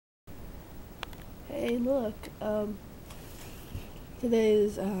Hey, look,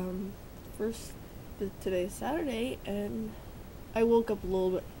 today's, first, today's Saturday, and I woke up a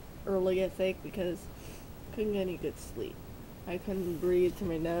little bit early, I think, because I couldn't get any good sleep. I couldn't breathe through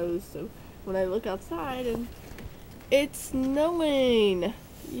my nose, so when I look outside, and it's snowing!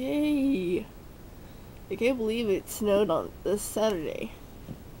 Yay! I can't believe it snowed on this Saturday.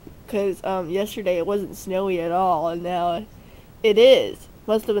 Because, yesterday it wasn't snowy at all, and now it is.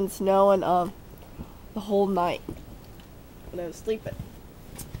 Must have been snowing, the whole night when I was sleeping.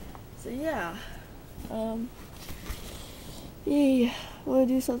 So yeah, um, yay, I want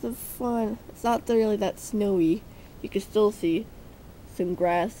to do something fun. It's not really that snowy. You can still see some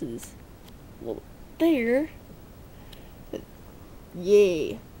grasses. Well, there. But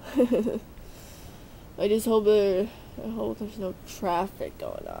yay. I hope there's no traffic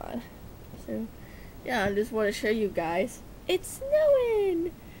going on. So, yeah, I just want to show you guys. It's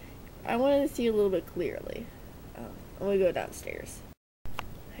snowing! I wanted to see a little bit clearly. I'm gonna go downstairs.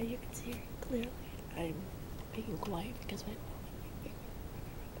 As you can see clearly, I'm being quiet because my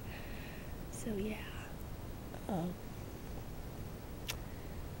so yeah. I'll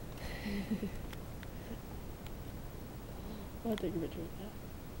take a picture of that.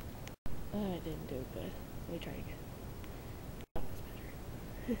 I didn't do it good. Let me try again. That was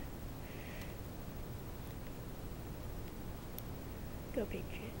better. Go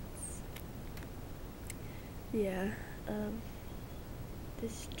Patriots. Yeah,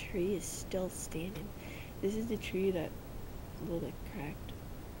 this tree is still standing. This is the tree that a little bit cracked.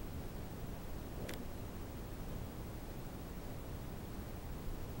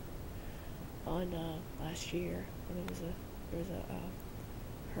 On last year when there was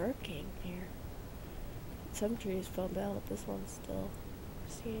a hurricane here. Some trees fell down, but this one's still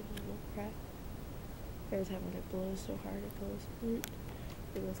standing, a little crack. Every time when it blows so hard, it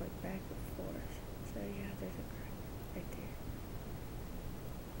goes like back and forth. So yeah, there's a crack right there.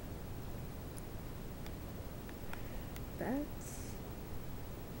 That's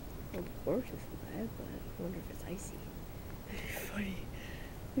a gorgeous flag, but I wonder if it's icy. That'd be funny.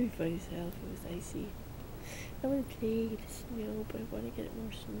 It'd be funny as hell if it was icy. I want to play the snow, but I want to get it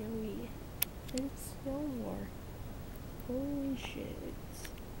more snowy. Let it snow more. Holy shit, it's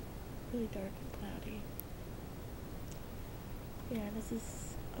really dark and cloudy. Yeah, this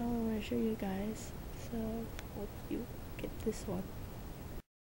is all I want to show you guys. So, hope you get this one.